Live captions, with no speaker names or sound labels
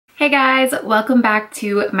Hey guys, welcome back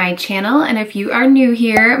to my channel, and if you are new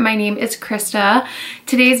here, my name is Krista.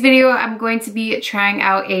 Today's video I'm going to be trying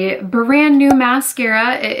out a brand new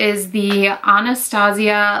mascara. It is the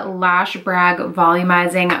Anastasia Lash Brag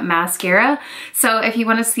Volumizing Mascara. So if you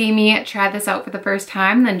want to see me try this out for the first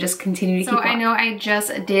time, then just continue to keep watching. I know I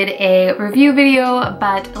just did a review video,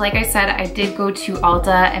 but like I said, I did go to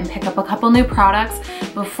Ulta and pick up a couple new products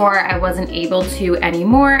before I wasn't able to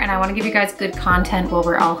anymore, and I want to give you guys good content while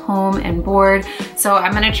we're all home and bored. So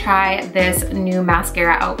I'm gonna try this new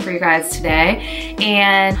mascara out for you guys today.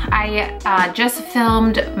 And I just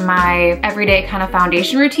filmed my everyday kind of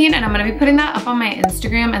foundation routine, and I'm gonna be putting that up on my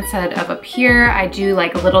Instagram instead of up here. I do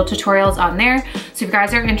like little tutorials on there. So if you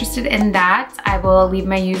guys are interested in that, I will leave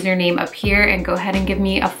my username up here and go ahead and give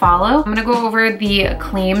me a follow. I'm gonna go over the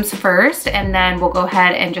claims first, and then we'll go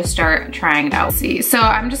ahead and just start trying it out. See, so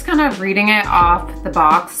I'm just kind of reading it off the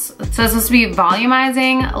box. So it's supposed to be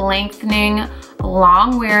volumizing, lengthening,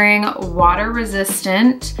 long wearing, water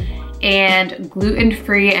resistant, and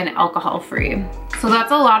gluten-free and alcohol-free. So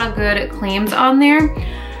that's a lot of good claims on there.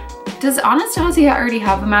 Does Anastasia already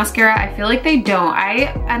have a mascara? I feel like they don't.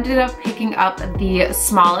 I ended up picking up the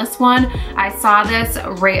smallest one. I saw this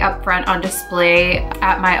right up front on display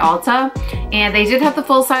at my Ulta, and they did have the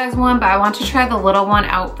full-size one, but I want to try the little one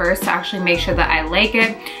out first to actually make sure that I like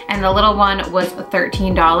it. And the little one was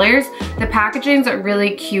 $13. The packaging's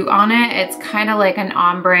really cute on it. It's kind of like an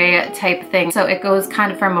ombre type thing. So it goes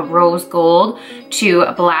kind of from a rose gold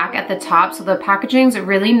to black at the top. So the packaging's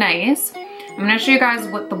really nice. I'm gonna show you guys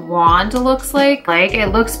what the wand looks like. It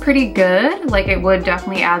looks pretty good. Like, it would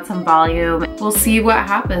definitely add some volume. We'll see what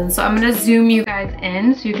happens. So I'm gonna zoom you guys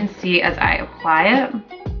in so you can see as I apply it.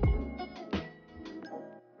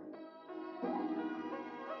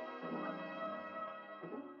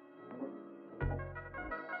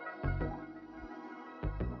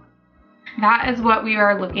 That is what we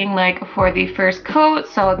are looking like for the first coat.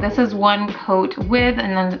 So this is one coat with,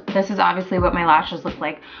 and then this is obviously what my lashes look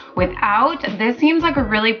like without. This seems like a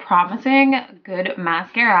really promising, good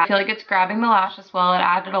mascara. I feel like it's grabbing the lashes well. It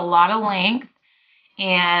added a lot of length,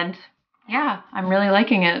 and yeah, I'm really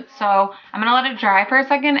liking it. So I'm gonna let it dry for a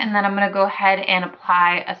second, and then I'm gonna go ahead and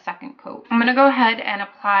apply a second coat. I'm gonna go ahead and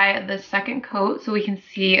apply the second coat so we can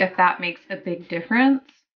see if that makes a big difference.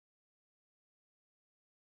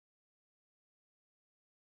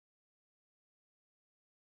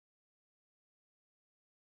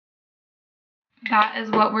 That is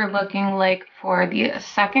what we're looking like for the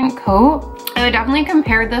second coat. I would definitely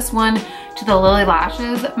compare this one to the Lily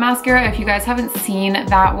Lashes mascara. If you guys haven't seen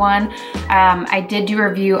that one, I did do a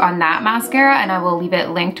review on that mascara, and I will leave it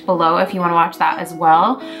linked below if you want to watch that as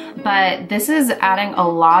well. But this is adding a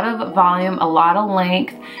lot of volume, a lot of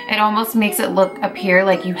length. It almost makes it appear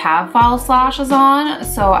like you have false lashes on.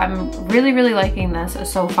 So I'm really, really liking this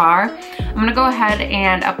so far. I'm gonna go ahead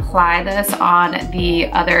and apply this on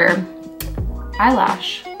the other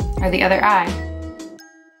eyelash, or the other eye.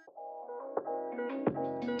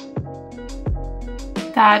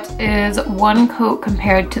 That is one coat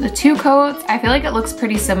compared to the two coats. I feel like it looks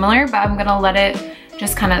pretty similar, but I'm gonna let it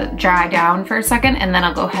just kind of dry down for a second, and then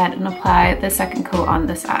I'll go ahead and apply the second coat on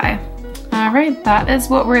this eye. All right, that is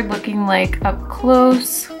what we're looking like up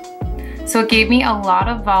close. So it gave me a lot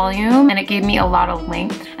of volume, and it gave me a lot of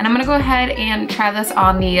length. And I'm gonna go ahead and try this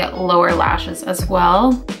on the lower lashes as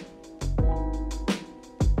well.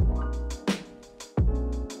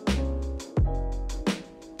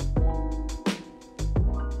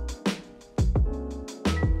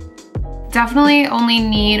 Definitely only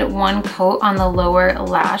need one coat on the lower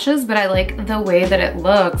lashes, but I like the way that it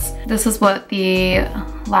looks. This is what the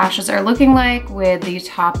lashes are looking like with the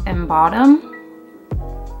top and bottom.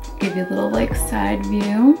 Give you a little like side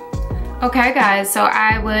view. Okay guys, so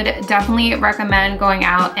I would definitely recommend going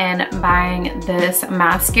out and buying this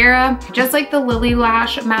mascara. Just like the Lily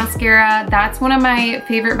Lash mascara, that's one of my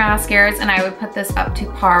favorite mascaras, and I would put this up to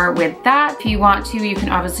par with that. If you want to, you can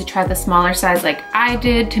obviously try the smaller size like I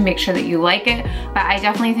did to make sure that you like it, but I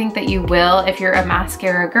definitely think that you will if you're a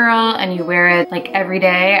mascara girl and you wear it like every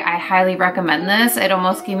day. I highly recommend this. It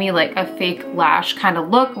almost gave me like a fake lash kind of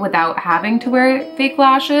look without having to wear fake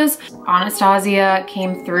lashes. Anastasia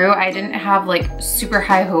came through. I didn't have like super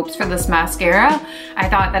high hopes for this mascara. I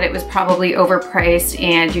thought that it was probably overpriced,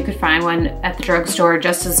 and you could find one at the drugstore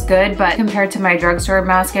just as good, but compared to my drugstore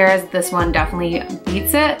mascaras, this one definitely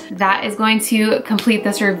beats it. That is going to complete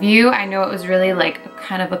this review. I know it was really like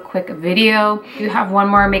kind of a quick video. I do have one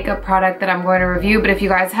more makeup product that I'm going to review, but if you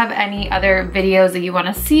guys have any other videos that you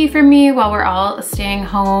want to see from me while we're all staying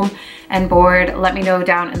home and bored, let me know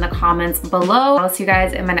down in the comments below. I'll see you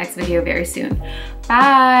guys in my next video very soon. Bye.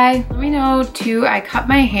 Bye. Let me know too, I cut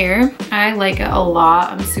my hair. I like it a lot.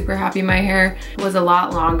 I'm super happy my hair was a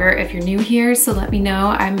lot longer. If you're new here, so let me know.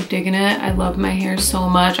 I'm digging it. I love my hair so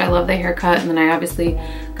much. I love the haircut, and then I obviously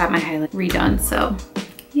got my highlight redone, so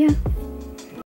yeah.